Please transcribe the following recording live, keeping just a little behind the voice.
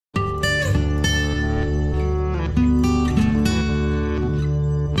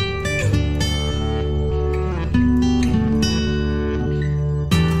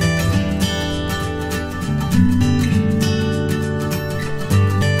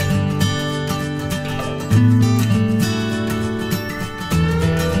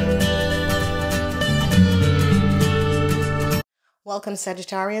Welcome,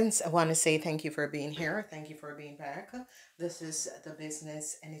 Sagittarians. I want to say thank you for being here. Thank you for being back. This is the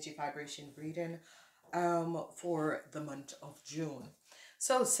business energy vibration reading for the month of June.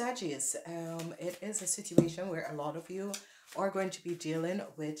 So, Sagittarius, it is a situation where a lot of you are going to be dealing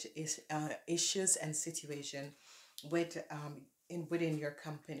with issues and situation with within your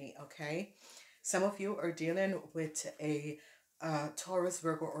company. Okay, some of you are dealing with a Taurus,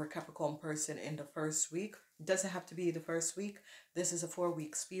 Virgo, or Capricorn person in the first week. It doesn't have to be the first week. This is a 4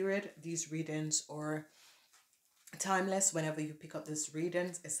 week period. These readings are timeless. Whenever you pick up these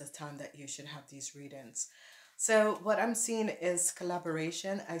readings, it's the time that you should have these readings. So what I'm seeing is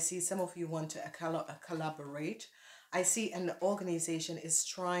collaboration. I see some of you want to collaborate. I see an organization is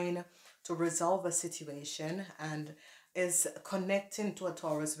trying to resolve a situation and is connecting to a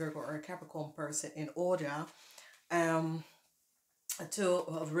Taurus, Virgo, or a Capricorn person in order um, to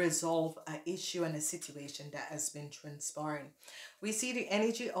resolve an issue and a situation that has been transpiring. We see the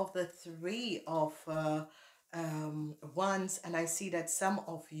energy of the three of wands, and I see that some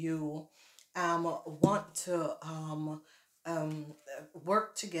of you want to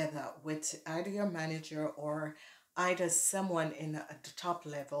work together with either your manager or either someone at the top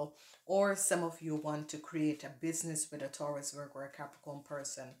level, or some of you want to create a business with a Taurus, Virgo, or a Capricorn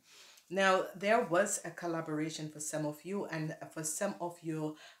person. Now, there was a collaboration for some of you, and for some of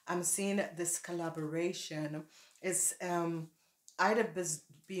you, I'm seeing this collaboration is either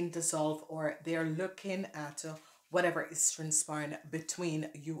being dissolved, or they're looking at whatever is transpiring between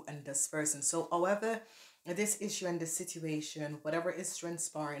you and this person. So, however, this issue and this situation, whatever is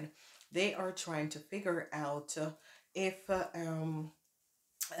transpiring, they are trying to figure out if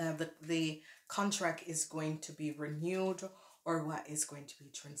the contract is going to be renewed or what is going to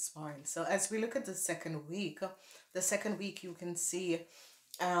be transpiring. So as we look at the second week you can see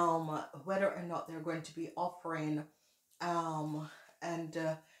whether or not they're going to be offering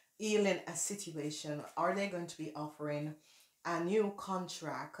and healing a situation. Are they going to be offering a new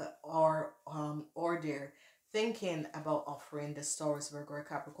contract, or they're thinking about offering the Taurus, Virgo, or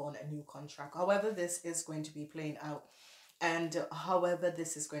Capricorn a new contract? However this is going to be playing out, and however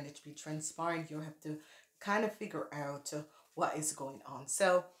this is going to be transpiring, you have to kind of figure out what is going on.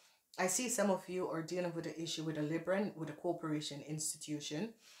 So I see some of you are dealing with an issue with a Libran, with a corporation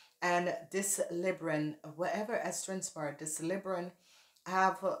institution. And this Libran, whatever has transpired, this Libran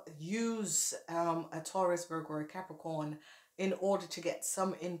have used a Taurus, Virgo, or a Capricorn in order to get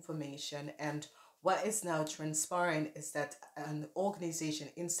some information. And what is now transpiring is that an organization,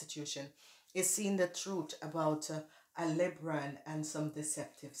 institution, is seeing the truth about a Libran and some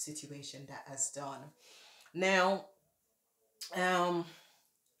deceptive situation that has done. Now, um,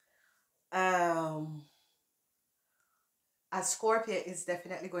 um, a Scorpio is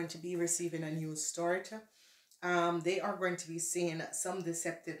definitely going to be receiving a new start. They are going to be seeing some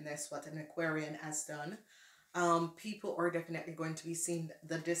deceptiveness, what an Aquarian has done. People are definitely going to be seeing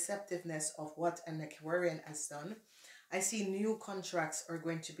the deceptiveness of what an Aquarian has done. I see new contracts are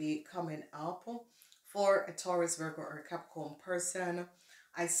going to be coming up for a Taurus, Virgo, or a Capricorn person.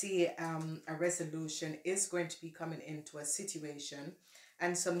 I see a resolution is going to be coming into a situation,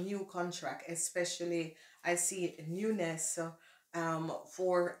 and some new contract, especially I see newness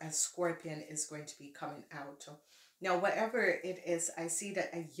for a Scorpion is going to be coming out. Now, whatever it is, I see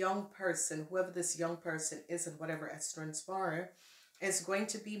that a young person, whoever this young person is and whatever has transpired, is going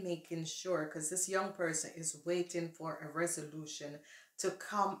to be making sure, because this young person is waiting for a resolution to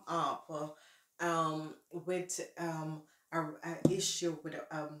come up with a issue with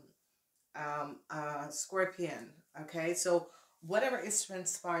a Scorpion. Okay, so whatever is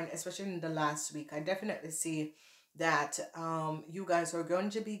transpiring, especially in the last week, I definitely see that you guys are going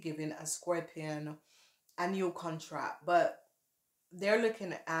to be giving a Scorpion a new contract, but they're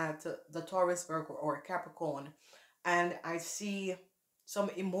looking at the Taurus, Virgo, or Capricorn, and I see some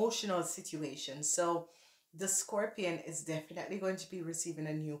emotional situations. So the Scorpion is definitely going to be receiving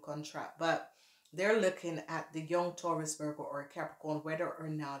a new contract, but they're looking at the young Taurus, Virgo, or Capricorn, whether or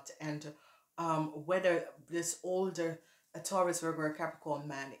not, and whether this older Taurus, Virgo, or Capricorn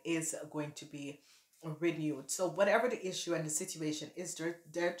man is going to be renewed. So whatever the issue and the situation is,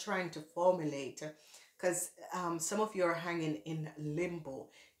 they're trying to formulate, because some of you are hanging in limbo.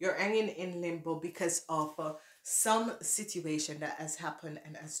 You're hanging in limbo because of some situation that has happened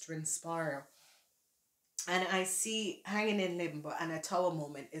and has transpired. And I see hanging in limbo, and a tower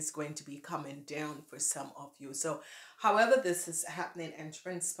moment is going to be coming down for some of you. So however this is happening and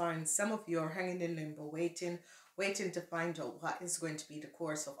transpiring, some of you are hanging in limbo, waiting to find out what is going to be the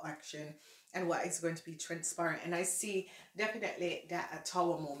course of action and what is going to be transpiring. And I see definitely that a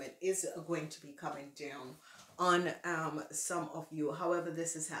tower moment is going to be coming down on some of you. However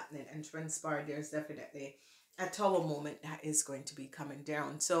this is happening and transpired, there's definitely a tower moment that is going to be coming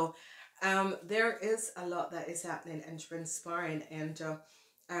down. So there is a lot that is happening and transpiring, and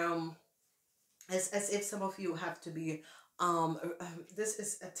um as if some of you have to be this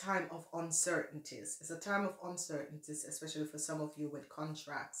is a time of uncertainties. It's a time of uncertainties, especially for some of you with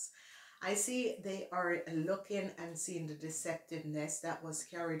contracts. I see they are looking and seeing the deceptiveness that was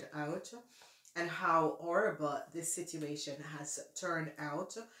carried out and how horrible this situation has turned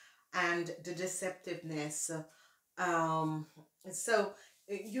out, and the deceptiveness. um so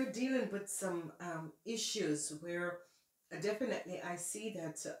you're dealing with some issues where definitely I see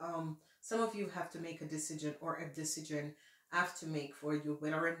that some of you have to make a decision, or a decision have to make for you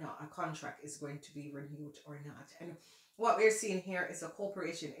whether or not a contract is going to be renewed or not. And what we're seeing here is a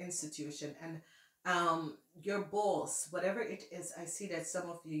corporation institution, and your boss, whatever it is, I see that some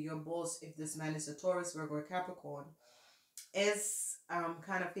of you, your boss, if this man is a Taurus, Virgo, or Capricorn, is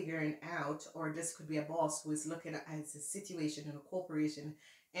kind of figuring out, or this could be a boss who is looking at a situation in a corporation,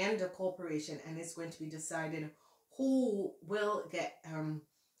 and is going to be deciding who will get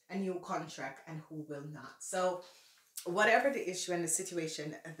a new contract and who will not. So whatever the issue and the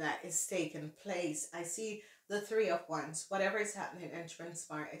situation that is taking place, I see the Three of Wands. Whatever is happening and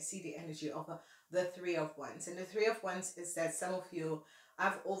transpire, I see the energy of the Three of Wands. And the Three of Wands is that some of you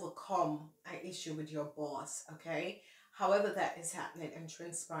have overcome an issue with your boss, okay? However that is happening and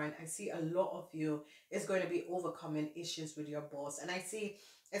transpiring, I see a lot of you is going to be overcoming issues with your boss. And I see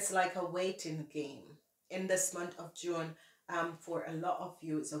it's like a waiting game in this month of June. For a lot of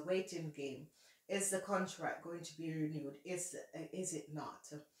you, it's a waiting game. Is the contract going to be renewed? Is it not?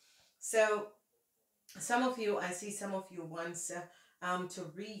 So some of you, I see some of you wants to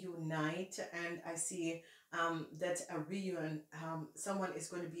reunite, and I see that a reunion, someone is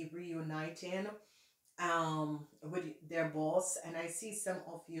going to be reuniting with their boss, and I see some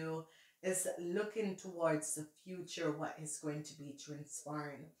of you is looking towards the future, what is going to be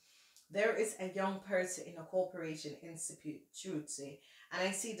transpiring. There is a young person in a corporation institute, and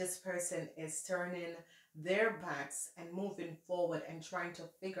I see this person is turning their backs and moving forward and trying to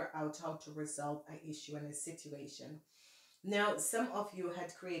figure out how to resolve an issue and a situation. Now, some of you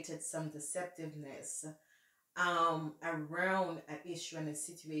had created some deceptiveness around an issue and a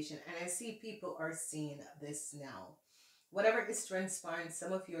situation, and I see people are seeing this now. Whatever is transpiring,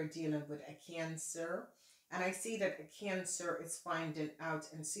 some of you are dealing with a Cancer, and I see that a Cancer is finding out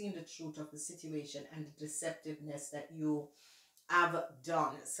and seeing the truth of the situation and the deceptiveness that you have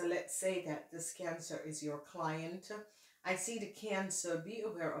done. So let's say that this Cancer is your client. I see the Cancer. Be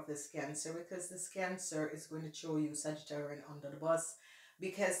aware of this Cancer, because this Cancer is going to throw you Sagittarian under the bus,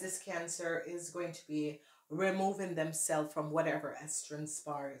 because this Cancer is going to be removing themselves from whatever has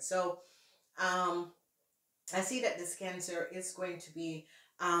transpired. So I see that this Cancer is going to be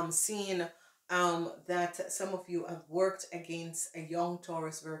seeing that some of you have worked against a young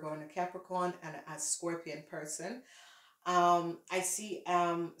Taurus, Virgo, and a Capricorn, and a Scorpion person. I see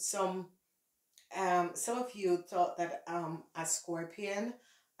some of you thought that a Scorpion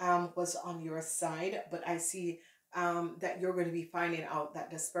was on your side, but I see that you're going to be finding out that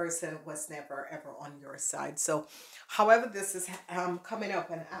this person was never ever on your side. So however this is coming up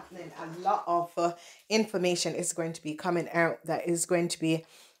and happening, a lot of information is going to be coming out that is going to be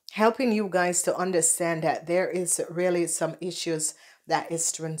helping you guys to understand that there is really some issues that is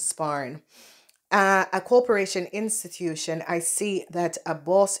transpiring. A corporation institution, I see that a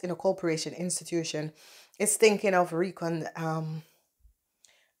boss in a corporation institution is thinking of reorganization.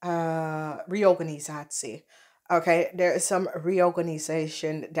 Okay, there is some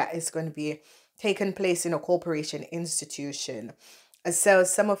reorganization that is going to be taking place in a corporation institution. So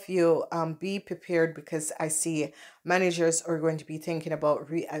some of you be prepared, because I see managers are going to be thinking about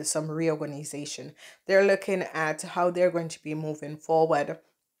some reorganization. They're looking at how they're going to be moving forward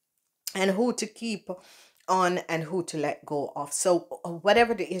and who to keep on and who to let go of. So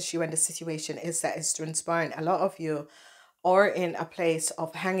whatever the issue and the situation is that is transpiring, a lot of you are in a place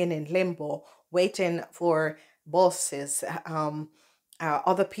of hanging in limbo, waiting for bosses,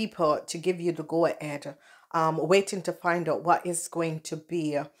 other people to give you the go ahead, waiting to find out what is going to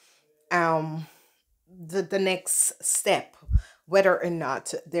be um the next step, whether or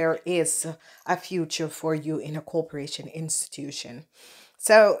not there is a future for you in a corporation institution.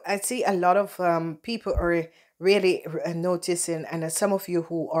 So I see a lot of people are really noticing, and some of you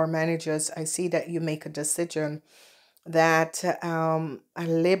who are managers, I see that you make a decision that a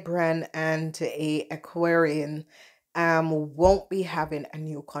Libran and a Aquarian won't be having a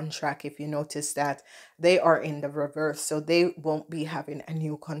new contract. If you notice that they are in the reverse, so they won't be having a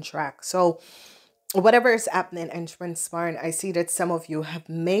new contract. So whatever is happening and transpiring, I see that some of you have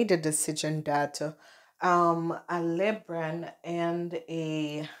made a decision that a Libran and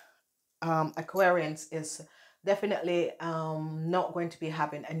a Aquarians is definitely not going to be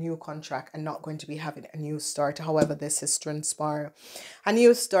having a new contract and not going to be having a new start. However, this is transpire. A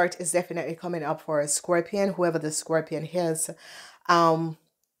new start is definitely coming up for a Scorpion, whoever the Scorpion is. Um,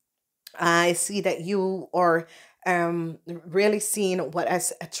 I see that you are really seeing what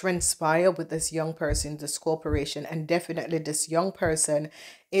has transpired with this young person, this corporation, and definitely this young person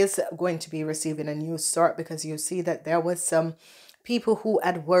is going to be receiving a new start because you see that there was some people who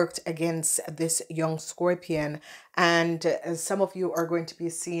had worked against this young scorpion, and some of you are going to be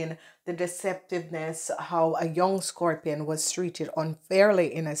seeing the deceptiveness, how a young scorpion was treated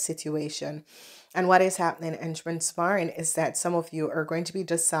unfairly in a situation. And what is happening and transpiring is that some of you are going to be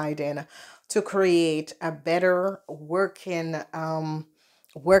deciding to create a better working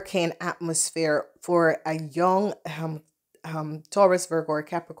atmosphere for a young Taurus, Virgo, or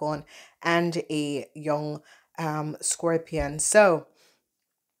Capricorn, and a young Scorpion. So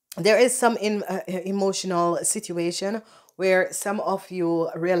there is some emotional situation where some of you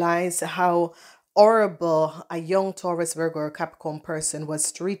realize how horrible a young Taurus, Virgo, or Capricorn person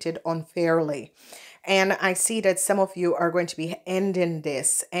was treated unfairly. And I see that some of you are going to be ending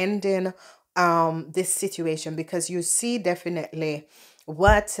this situation because you see definitely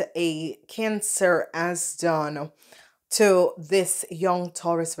what a Cancer has done to this young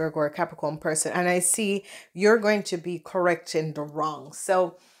Taurus, Virgo, or Capricorn person. And I see you're going to be correcting the wrong.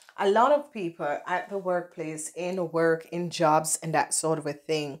 So a lot of people at the workplace, in work, in jobs, and that sort of a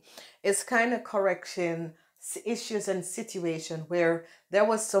thing, is kind of correcting issues and situation where there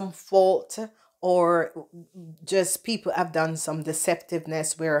was some fault, or just people have done some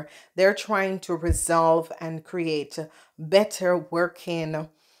deceptiveness where they're trying to resolve and create better working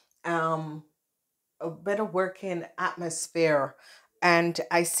um a better working atmosphere. And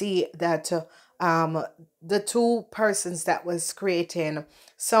I see that the two persons that was creating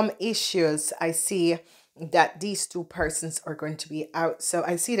some issues, I see that these two persons are going to be out. So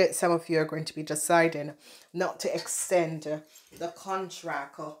I see that some of you are going to be deciding not to extend the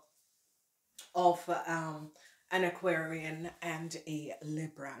contract of an Aquarian and a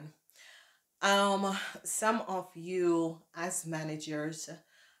Libran. Some of you as managers,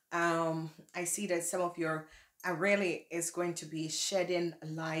 I see that some of your really is going to be shedding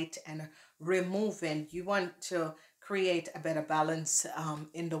light and removing. You want to create a better balance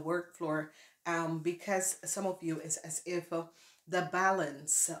in the work floor, because some of you is as if the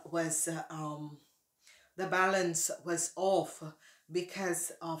balance was the balance was off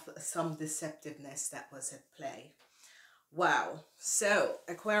because of some deceptiveness that was at play. Wow. So,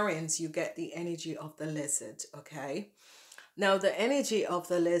 Aquarians, you get the energy of the lizard, okay? Now, the energy of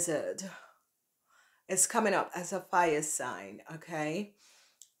the lizard is coming up as a fire sign, okay?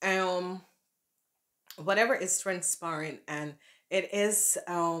 Um, Whatever is transpiring, and it is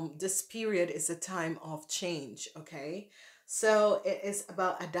this period is a time of change, okay? So it is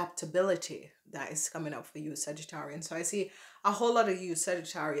about adaptability that is coming up for you, Sagittarian. So I see a whole lot of you,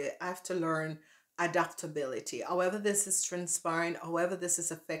 Sagittarius, have to learn adaptability. However this is transpiring, however this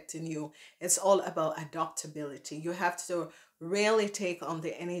is affecting you, it's all about adaptability. You have to really take on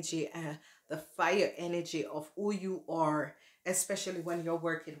the energy and the fire energy of who you are, especially when you're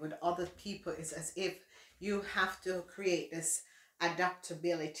working with other people. It's as if you have to create this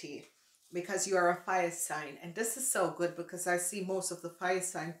adaptability because you are a fire sign. And this is so good because I see most of the fire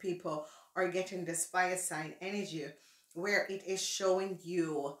sign people are getting this fire sign energy where it is showing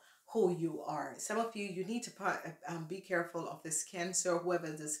you who you are. Some of you, you need to be careful of this Cancer, whoever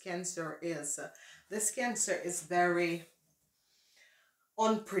this Cancer is. This Cancer is very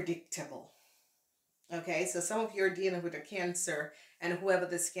unpredictable. Okay, so some of you are dealing with a Cancer, and whoever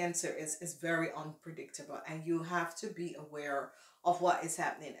this Cancer is very unpredictable, and you have to be aware of what is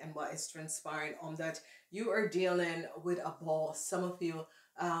happening and what is transpiring on that. You are dealing with a boss. Some of you,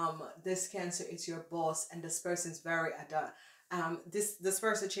 this Cancer is your boss, and this person is very this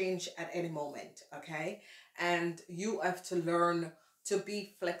person change at any moment. Okay, and you have to learn to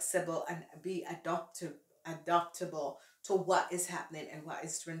be flexible and be adaptable to what is happening and what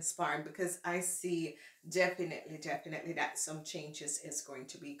is transpiring, because I see definitely that some changes is going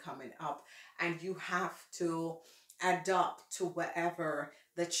to be coming up, and you have to adapt to whatever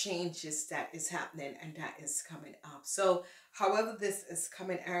the changes that is happening and that is coming up. So however this is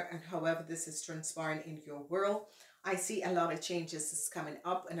coming out and however this is transpiring in your world, I see a lot of changes is coming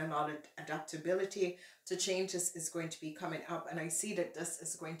up, and a lot of adaptability to changes is going to be coming up, and I see that this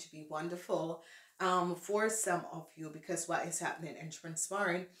is going to be wonderful for some of you, because what is happening and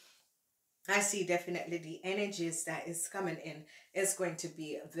transpiring, I see definitely the energies that is coming in is going to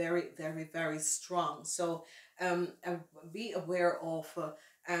be very, very, very strong. So be aware of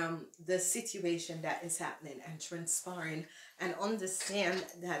the situation that is happening and transpiring, and understand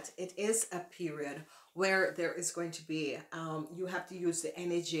that it is a period where there is going to be, you have to use the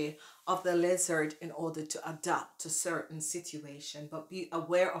energy of the lizard in order to adapt to certain situation. But be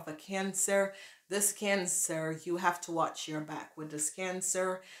aware of a Cancer. This Cancer, you have to watch your back with this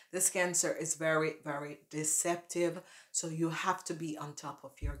Cancer. This Cancer is very, very deceptive, so you have to be on top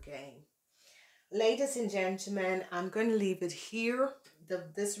of your game. Ladies and gentlemen, I'm going to leave it here.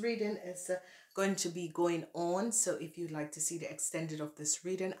 This reading is going to be going on. So if you'd like to see the extended of this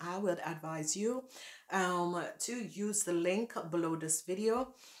reading, I would advise you to use the link below this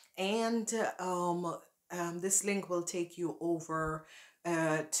video. And this link will take you over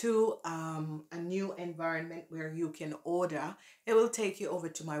to a new environment where you can order. It will take you over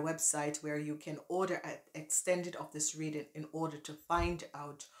to my website where you can order an extended of this reading in order to find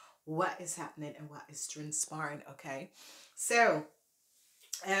out what is happening and what is transpiring. Okay, so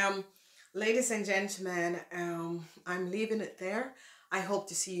ladies and gentlemen, I'm leaving it there. I hope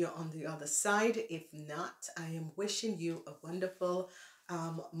to see you on the other side. If not, I am wishing you a wonderful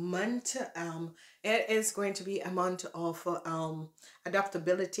month. It is going to be a month of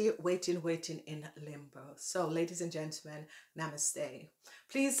adaptability, waiting in limbo. So ladies and gentlemen, namaste.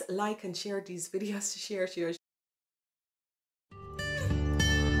 Please like and share these videos. Share